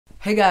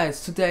Hey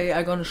guys, today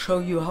I'm gonna show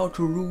you how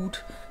to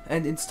root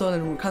and install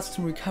a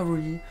custom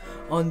recovery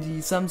on the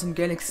Samsung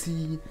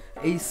Galaxy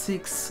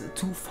A6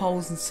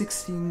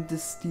 2016.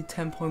 This is the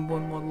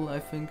 10.1 model, I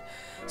think.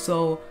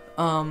 So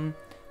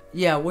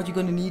yeah, what you're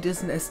gonna need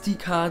is an SD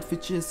card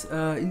which is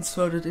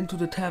inserted into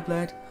the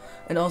tablet,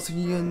 and also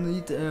you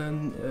need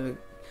a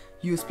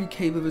USB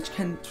cable which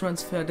can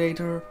transfer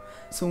data.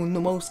 So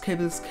most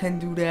cables can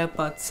do that,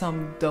 but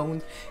some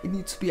don't. It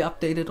needs to be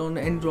updated on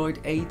Android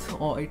 8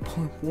 or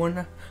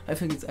 8.1. I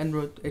think it's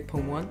Android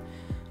 8.1.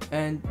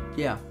 And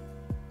yeah,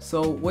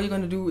 so what you're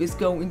gonna do is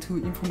go into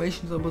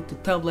information about the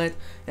tablet,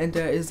 and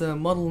there is a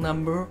model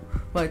number.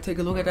 Right, take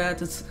a look at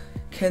that. It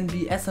can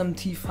be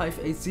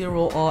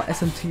SMT580 or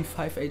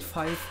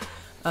SMT585,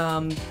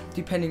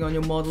 depending on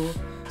your model.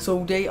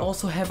 So they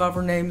also have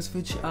other names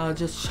which are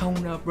just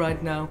shown up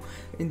right now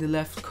in the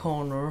left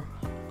corner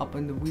up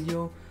in the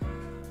video.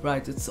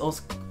 Right, it's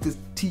also the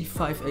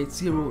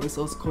T580 is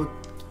also called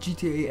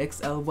GTA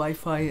XL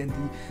Wi-Fi, and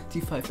the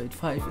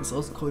T585 is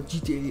also called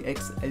GTA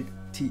X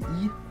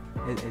LTE,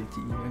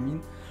 I mean.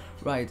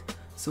 Right,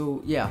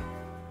 so yeah.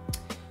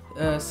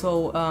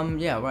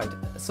 Yeah, right.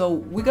 So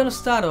we're gonna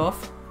start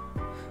off.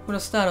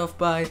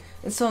 By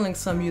installing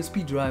some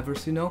USB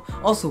drivers, you know.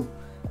 Also,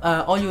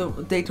 all your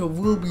data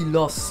will be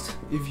lost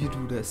if you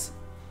do this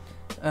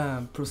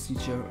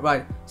procedure.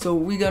 Right, so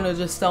we're gonna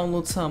just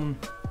download some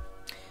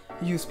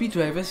USB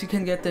drivers. You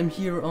can get them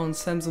here on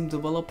Samsung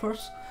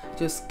developers.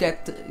 Just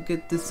get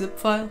the zip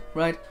file,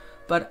 right?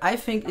 But I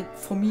think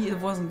for me it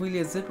wasn't really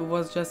a zip, it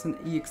was just an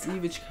exe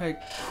which I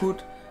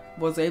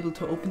was able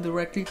to open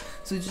directly.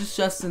 So it's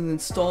just an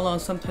installer.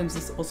 Sometimes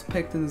it's also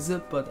packed in a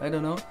zip, but I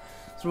don't know.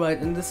 So right,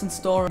 and this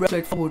installer is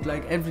straightforward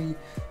like every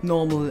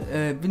normal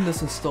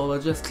Windows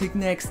installer. Just click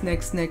next,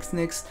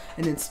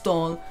 and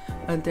install,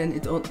 and then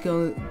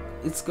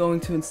it's going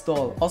to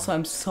install. Also,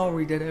 I'm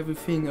sorry that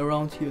everything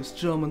around here is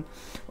German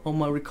on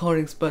my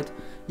recordings, but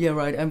yeah,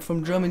 right, I'm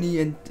from Germany,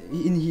 and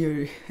in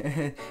here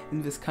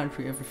in this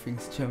country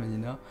everything's German, you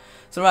know.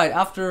 So right,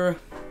 after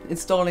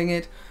installing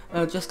it,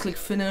 just click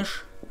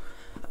finish.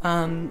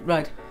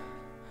 Right,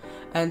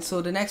 and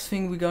so the next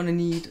thing we're gonna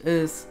need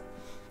is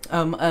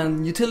a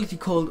utility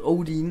called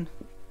Odin.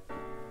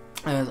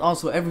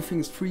 Also, everything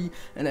is free,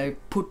 and I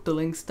put the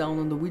links down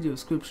in the video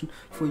description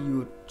for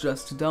you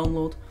just to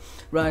download.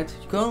 Right,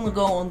 you're gonna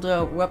go on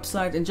the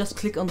website and just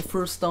click on the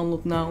first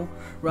download now.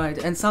 Right,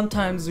 and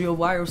sometimes your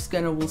virus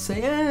scanner will say,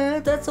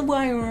 that's a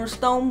virus,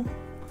 don't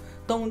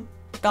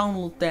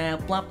download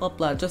that, blah blah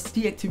blah. Just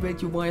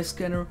deactivate your virus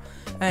scanner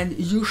and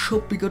you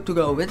should be good to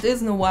go. It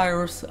isn't a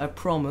virus, I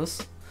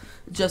promise.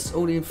 Just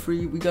Odin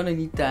free. We're gonna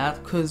need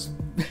that because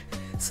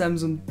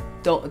Samsung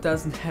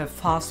doesn't have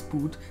fast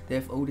boot, they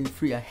have Odin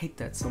free. I hate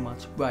that so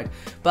much. Right,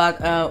 but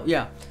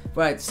yeah,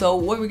 right, so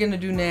what we're gonna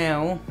do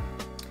now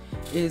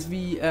is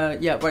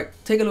yeah, right,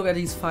 take a look at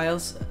these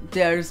files.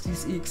 There's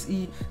this exe,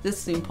 this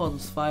is the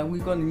importance file,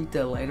 we're gonna need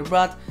that later,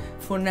 but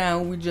for now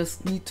we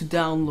just need to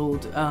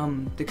download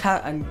the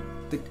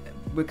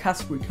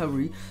custom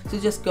recovery. So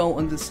just go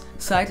on this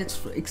site, it's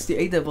for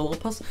XDA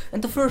developers,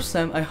 and the first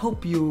time I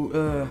hope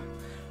you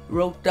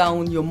wrote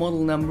down your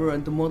model number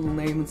and the model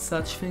name and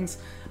such things,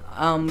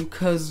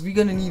 cause we're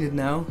gonna need it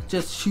now.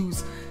 Just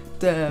choose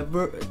the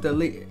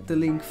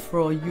link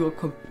for your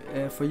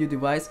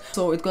device.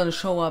 So it's gonna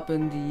show up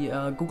in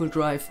the Google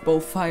Drive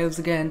both files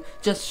again.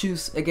 Just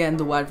choose again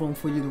the right one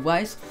for your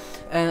device,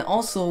 and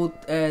also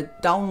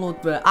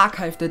download the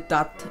archive, the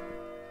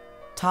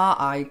 .tar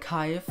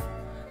archive.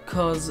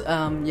 Cause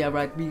yeah,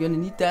 right, we're gonna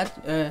need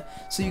that.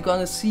 So you're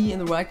gonna see in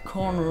the right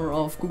corner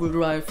of Google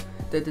Drive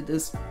that it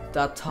is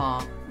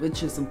 .tar,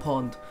 which is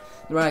important.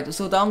 Right,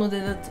 so download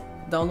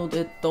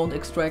it, don't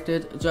extract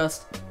it,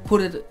 just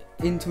put it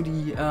into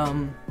the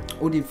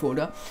Odin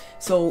folder.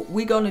 So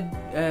we're gonna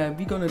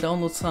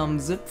download some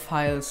zip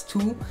files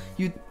too.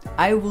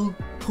 I will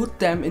put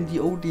them in the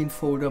Odin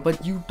folder,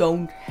 but you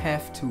don't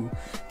have to.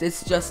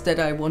 It's just that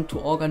I want to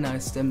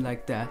organize them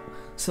like that,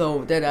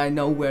 so that I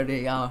know where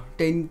they are.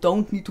 They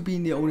don't need to be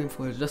in the Odin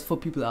folder, just for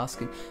people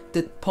asking.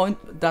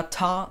 That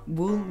tar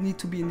will need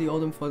to be in the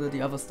Odin folder,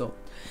 the others don't.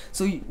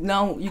 So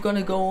now you're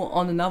gonna go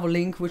on another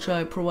link which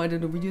I provided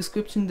in the video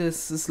description.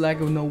 This is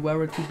like a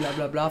no-warranty blah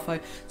blah blah file.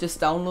 Just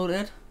download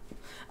it.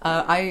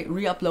 I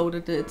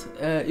re-uploaded it.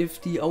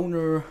 If the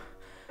owner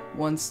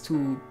wants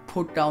to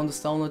put down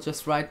this download,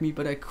 just write me,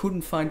 but I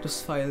couldn't find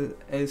this file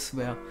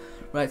elsewhere.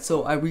 Right,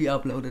 so I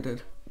re-uploaded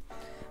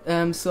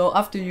it. So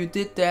after you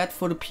did that,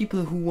 for the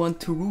people who want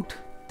to root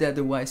their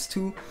device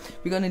too,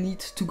 we're gonna need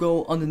to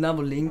go on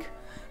another link.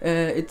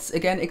 It's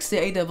again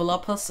XDA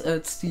developers.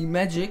 It's the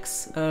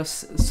Magisk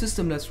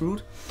systemless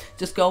root.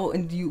 Just go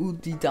into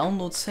the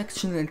download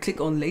section and click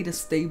on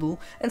latest stable,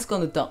 and it's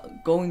going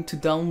to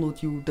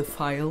download you the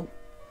file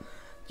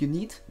you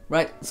need.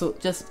 Right, so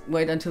just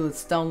wait until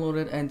it's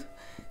downloaded, and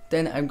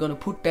then I'm gonna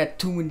put that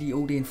too in the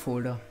Odin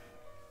folder.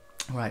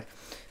 Right,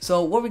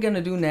 so what we're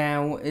gonna do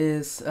now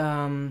is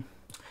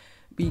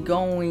we're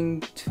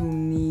going to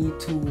need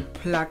to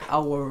plug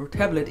our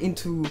tablet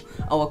into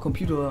our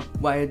computer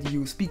via the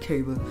USB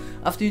cable.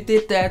 After you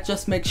did that,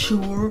 just make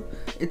sure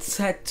it's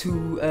set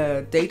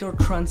to data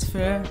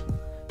transfer,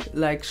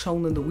 like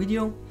shown in the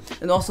video,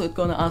 and also it's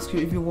gonna ask you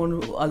if you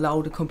want to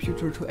allow the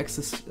computer to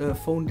access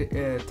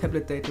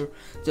tablet data.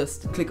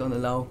 Just click on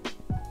allow,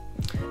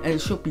 and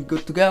it should be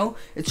good to go.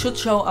 It should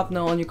show up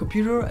now on your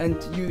computer,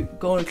 and you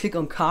gonna click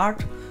on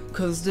card,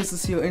 because this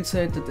is your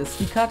inserted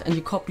SD card, and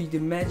you copy the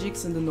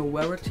Magisk and the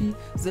TWRP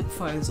zip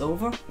files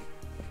over,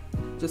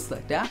 just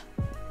like that.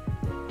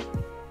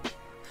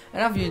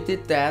 And after you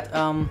did that,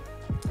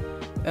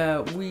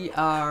 we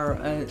are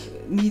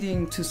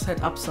needing to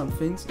set up some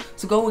things.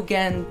 So go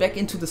again back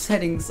into the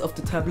settings of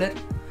the tablet,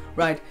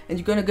 right? And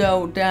you're gonna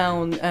go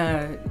down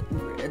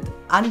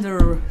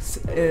under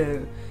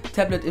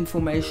tablet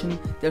information.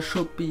 There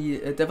should be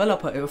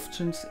developer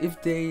options.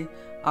 If they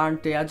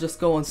aren't there, just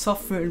go on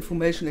software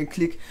information and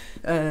click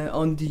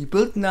on the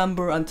build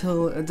number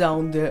until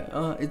down there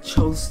it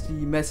shows the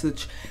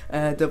message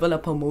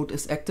developer mode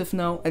is active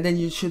now, and then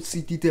you should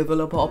see the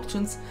developer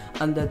options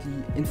under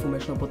the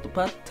information about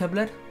the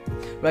tablet,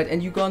 right?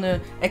 And you're gonna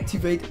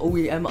activate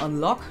OEM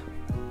unlock,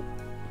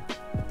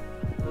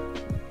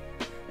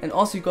 and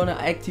also you're gonna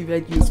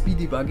activate USB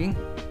debugging.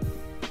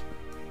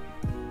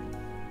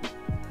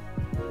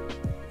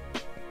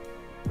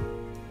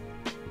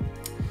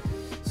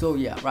 So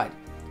yeah, right.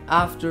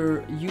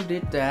 After you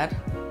did that,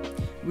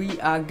 we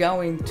are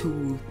going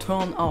to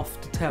turn off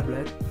the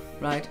tablet,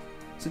 right?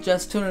 So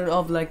just turn it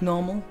off like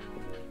normal.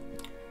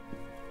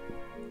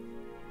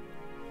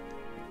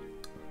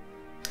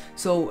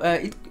 So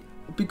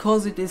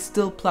because it is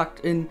still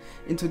plugged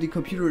into the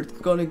computer, it's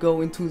gonna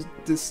go into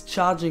this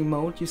charging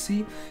mode, you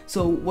see.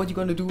 So what you're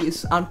gonna do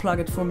is unplug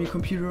it from your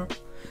computer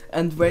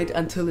and wait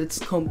until it's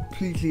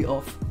completely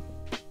off.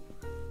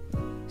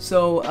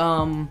 So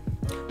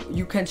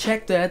you can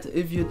check that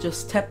if you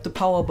just tap the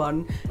power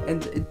button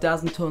and it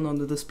doesn't turn on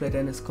the display,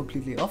 then it's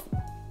completely off.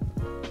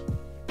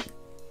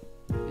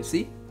 You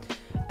see?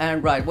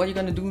 And right, what you're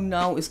gonna do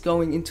now is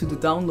going into the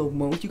download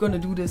mode. You're gonna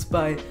do this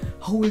by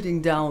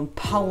holding down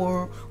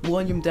power,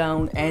 volume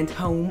down, and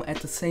home at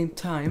the same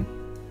time.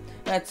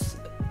 That's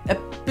a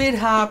bit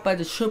hard, but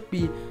it should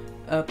be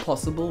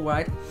possible,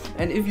 right?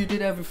 And if you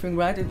did everything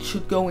right, it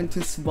should go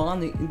into this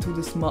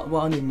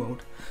warning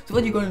mode. So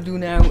what you're gonna do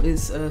now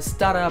is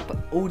start up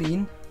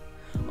Odin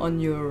on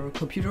your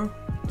computer.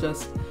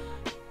 Just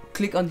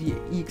click on the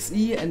exe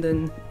and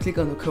then click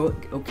on the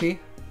OK.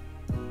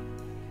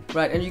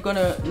 Right, and you're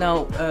gonna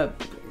now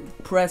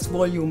press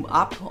volume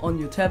up on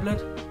your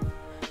tablet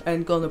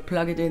and gonna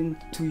plug it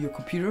into your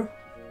computer,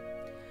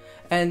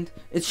 and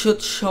it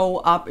should show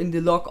up in the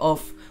log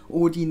of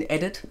Odin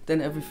edit,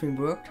 then everything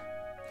worked.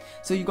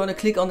 So you're gonna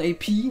click on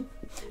AP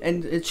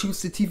and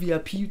choose the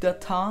TWRP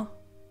data.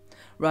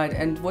 Right,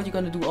 and what you're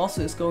gonna do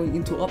also is going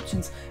into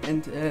options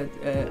and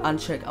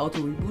uncheck auto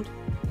reboot.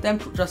 Then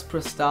just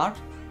press start.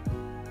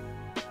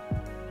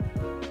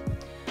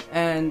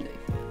 And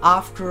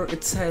after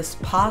it says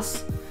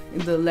pass in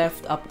the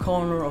left up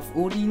corner of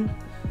Odin,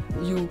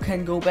 you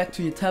can go back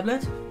to your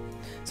tablet.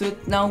 So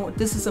now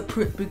this is a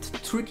bit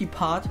tricky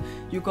part.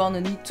 You're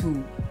gonna need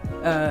to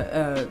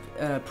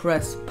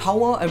press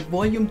power and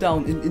volume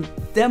down in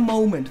that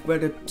moment where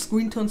the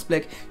screen turns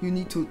black. You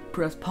need to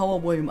press power,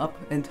 volume up,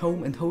 and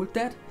home, and hold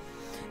that.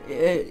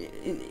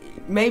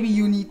 Maybe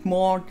you need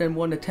more than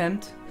one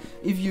attempt.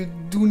 If you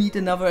do need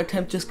another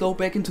attempt, just go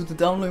back into the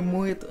download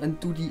mode and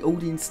do the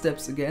Odin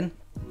steps again.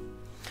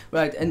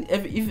 Right, and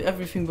if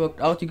everything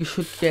worked out, you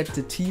should get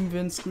the team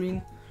win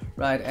screen.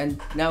 Right, and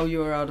now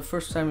you are the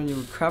first time in your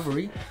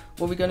recovery.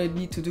 What we're gonna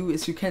need to do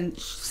is you can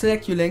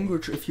select your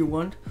language if you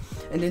want,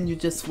 and then you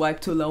just swipe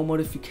to allow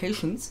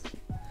modifications.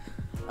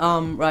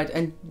 Right,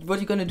 and what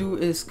you're gonna do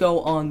is go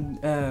on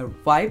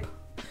wipe,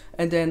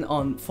 and then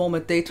on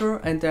format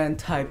data, and then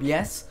type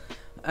yes,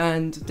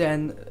 and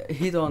then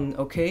hit on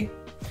OK.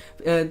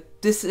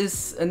 This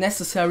is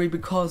necessary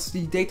because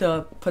the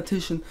data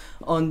partition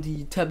on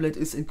the tablet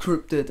is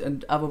encrypted,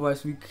 and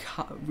otherwise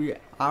we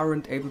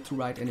aren't able to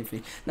write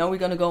anything. Now we're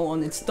gonna go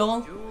on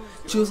install,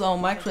 choose our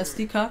micro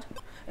SD card,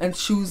 and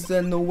choose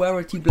the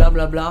TWRP blah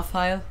blah blah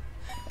file,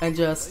 and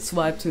just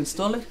swipe to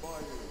install it.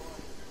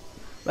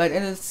 Right,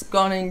 and it's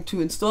going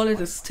to install it.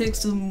 It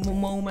takes a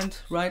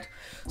moment, right?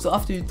 So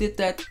after you did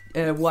that,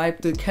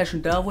 wipe the cache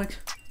and direct.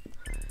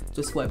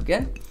 Just swipe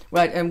again.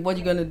 Right, and what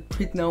you're gonna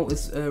hit now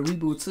is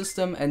reboot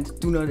system and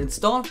do not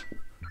install.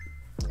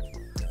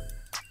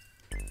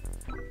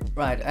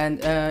 Right,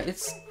 and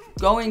it's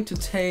going to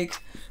take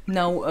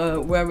now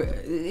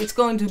it's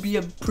going to be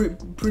a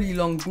pretty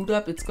long boot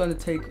up. It's gonna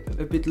take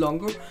a bit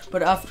longer,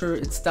 but after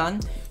it's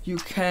done, you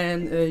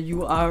can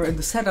you are in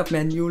the setup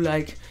menu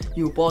like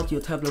you bought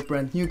your tablet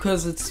brand new,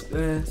 because it's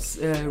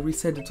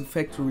reset it to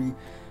factory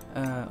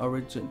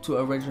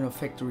original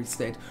factory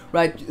state.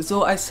 Right,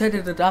 so I set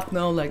it up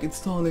now, like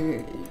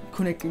installing,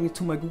 connecting it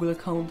to my Google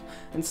account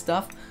and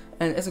stuff,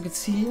 and as you can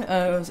see,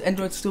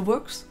 Android still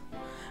works,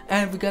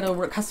 and we got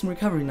a custom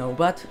recovery now.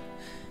 But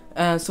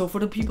So for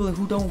the people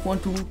who don't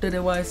want to root their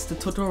device, the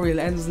tutorial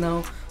ends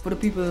now. For the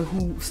people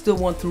who still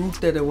want to root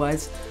their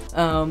device,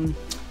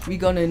 we're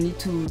gonna need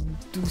to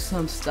do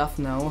some stuff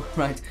now,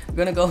 right? We're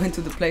gonna go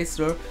into the Play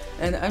Store,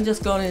 and I'm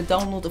just gonna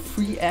download a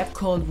free app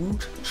called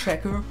Root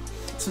Tracker.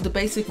 So the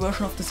basic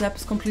version of this app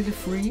is completely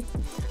free.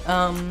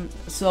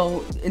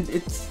 So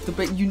it's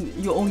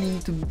you only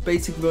need the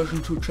basic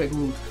version to track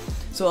root.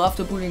 So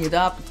after booting it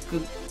up,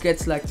 it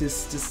gets like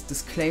this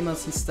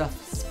disclaimers and stuff.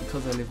 It's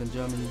because I live in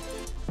Germany.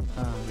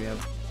 We are a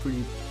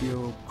pretty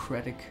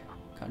bureaucratic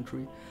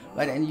country,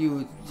 right? And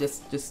you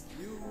just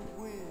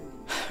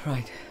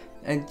right,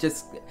 and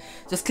just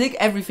click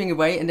everything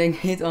away and then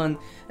hit on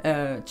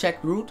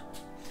check root.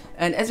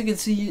 And as you can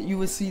see, you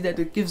will see that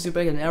it gives you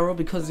back an error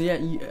because, yeah,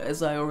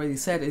 as I already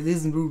said, it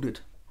isn't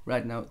rooted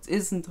right now. It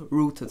isn't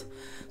rooted.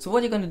 So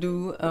what you're gonna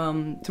do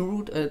to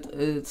root it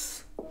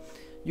is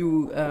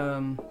you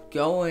are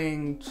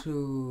going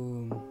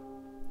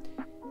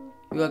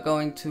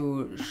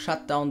to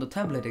shut down the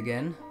tablet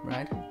again,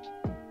 right?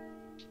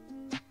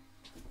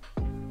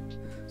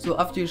 So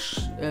after you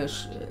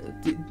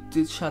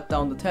did shut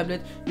down the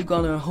tablet, you're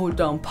gonna hold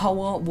down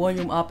power,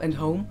 volume up and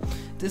home.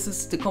 This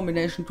is the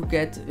combination to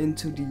get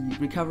into the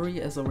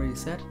recovery, as already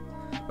said,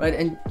 right?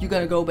 And you're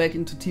gonna go back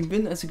into Team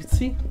Bin, as you can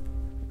see.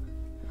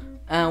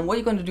 And what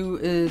you're gonna do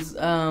is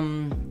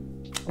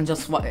and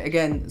just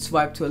again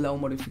swipe to allow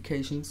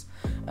modifications.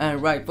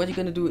 Right, what you're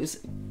gonna do is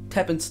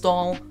tap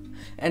install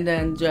and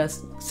then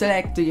just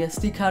select the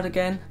SD card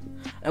again.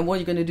 And what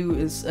you're gonna do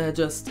is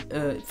just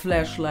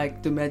flash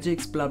like the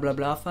Magisk blah blah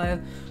blah file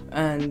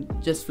and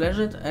just flash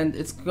it, and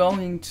it's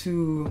going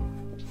to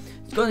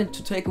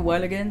take a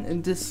while again.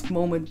 In this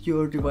moment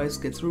your device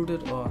gets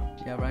rooted, or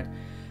yeah, right.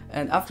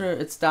 And after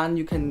it's done,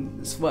 you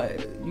can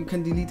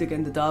delete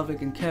again the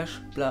Dalvik and cache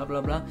blah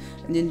blah blah,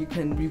 and then you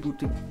can reboot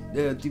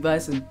the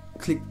device and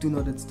click do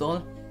not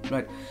install,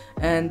 right?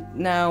 And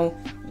now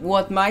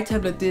what my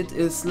tablet did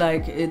is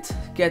like it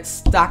gets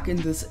stuck in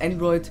this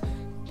Android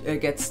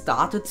get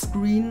started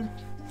screen.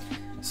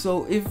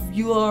 So if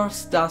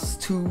yours does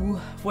too,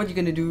 what you're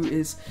gonna do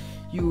is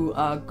you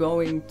are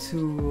going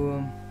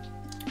to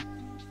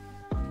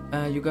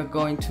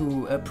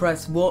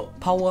press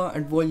power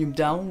and volume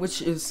down,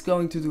 which is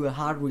going to do a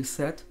hard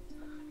reset,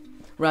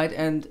 right?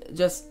 And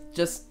just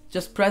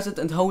press it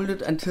and hold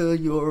it until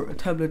your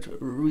tablet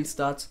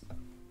restarts.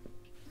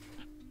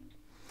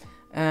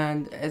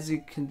 And as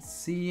you can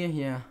see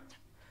here,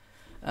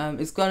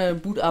 it's gonna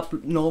boot up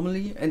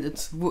normally, and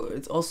it's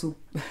also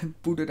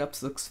booted up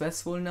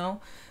successfully now,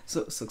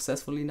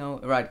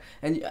 right?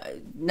 And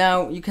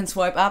now you can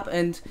swipe up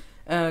and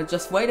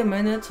just wait a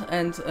minute,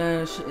 and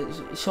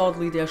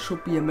shortly there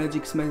should be a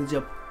Magisk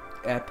Manager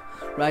app,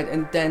 right?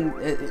 And then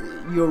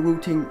your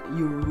root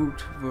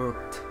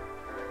worked,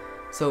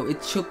 so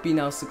it should be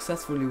now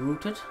successfully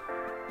rooted.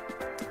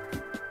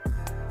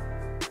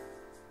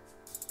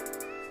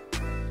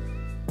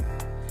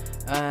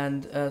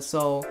 And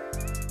so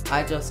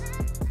I just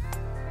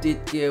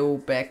did go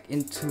back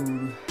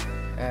into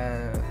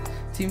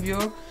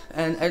TeamViewer,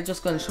 and I'm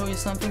just gonna show you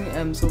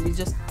something. So we're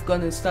just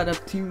gonna start up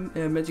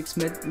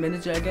Magisk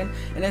Manager again,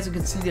 and as you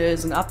can see there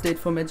is an update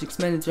for Magisk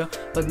Manager,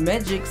 but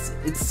Magisk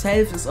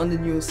itself is on the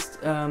newest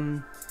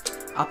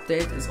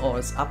update, is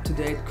always up to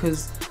date,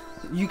 because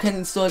you can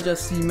install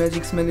just the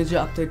Magisk Manager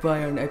update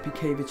via an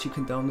APK which you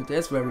can download.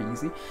 That's very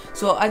easy.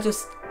 So I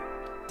just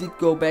did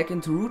go back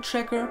into root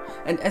tracker,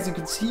 and as you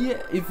can see,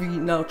 if we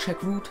now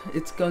check root,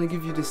 it's gonna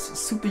give you this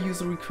super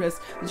user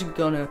request which you're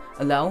gonna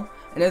allow,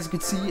 and as you can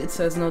see it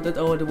says now that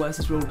our device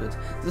is rooted.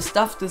 The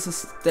stuff that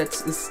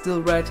is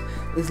still red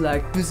is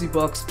like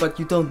BusyBox, but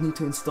you don't need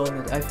to install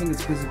it. I think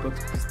it's BusyBox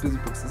because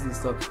BusyBox is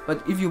installed,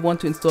 but if you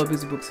want to install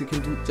BusyBox you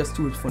can just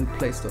do it from the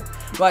Play Store.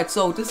 Right,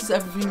 so this is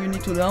everything you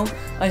need to know.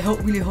 I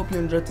really hope you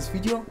enjoyed this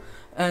video,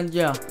 and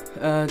yeah,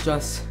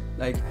 just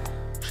like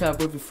share it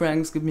with your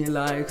friends, give me a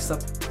like,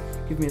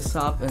 give me a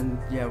sub, and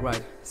yeah,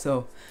 right.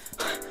 So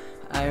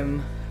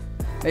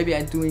maybe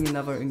I'm doing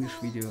another English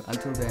video.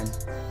 Until then,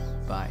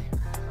 bye.